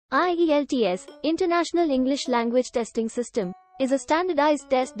IELTS, International English Language Testing System, is a standardized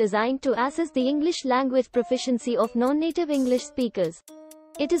test designed to assess the English language proficiency of non-native English speakers.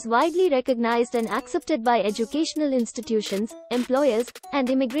 It is widely recognized and accepted by educational institutions, employers, and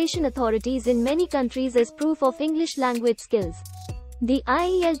immigration authorities in many countries as proof of English language skills. The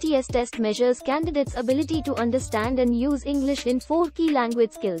IELTS test measures candidates' ability to understand and use English in 4 key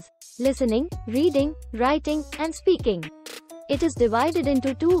language skills: listening, reading, writing, and speaking. It is divided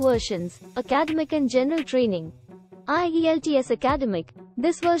into 2 versions, academic and general training. IELTS Academic.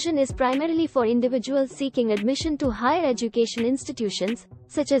 This version is primarily for individuals seeking admission to higher education institutions,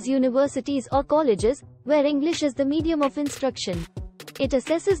 such as universities or colleges, where English is the medium of instruction. It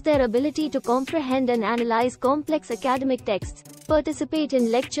assesses their ability to comprehend and analyze complex academic texts, participate in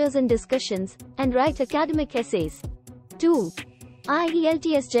lectures and discussions, and write academic essays. 2.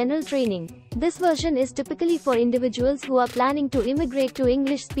 IELTS General Training. This version is typically for individuals who are planning to immigrate to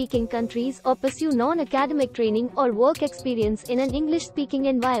English-speaking countries or pursue non-academic training or work experience in an English-speaking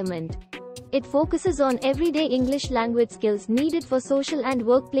environment. It focuses on everyday English language skills needed for social and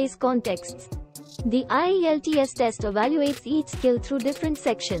workplace contexts. The IELTS test evaluates each skill through different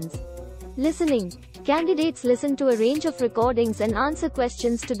sections. Listening. Candidates listen to a range of recordings and answer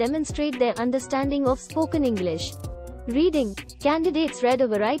questions to demonstrate their understanding of spoken English. Reading. Candidates read a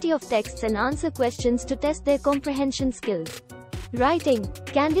variety of texts and answer questions to test their comprehension skills. Writing.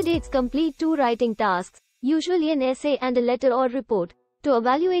 Candidates complete 2 writing tasks, usually an essay and a letter or report, to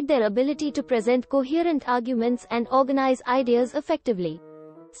evaluate their ability to present coherent arguments and organize ideas effectively.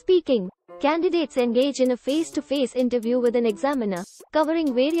 Speaking. Candidates engage in a face-to-face interview with an examiner,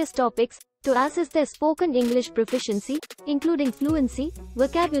 covering various topics, to assess their spoken English proficiency, including fluency,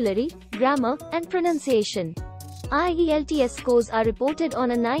 vocabulary, grammar, and pronunciation. IELTS scores are reported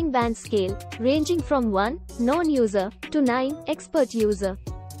on a 9-band scale, ranging from 1, non-user, to 9, expert user.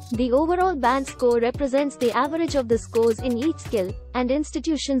 The overall band score represents the average of the scores in each skill, and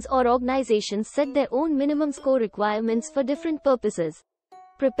institutions or organizations set their own minimum score requirements for different purposes.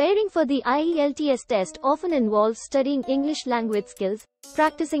 Preparing for the IELTS test often involves studying English language skills,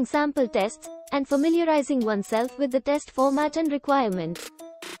 practicing sample tests, and familiarizing oneself with the test format and requirements.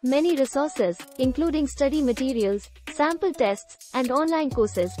 Many resources, including study materials, sample tests, and online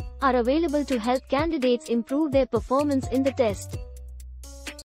courses, are available to help candidates improve their performance in the test.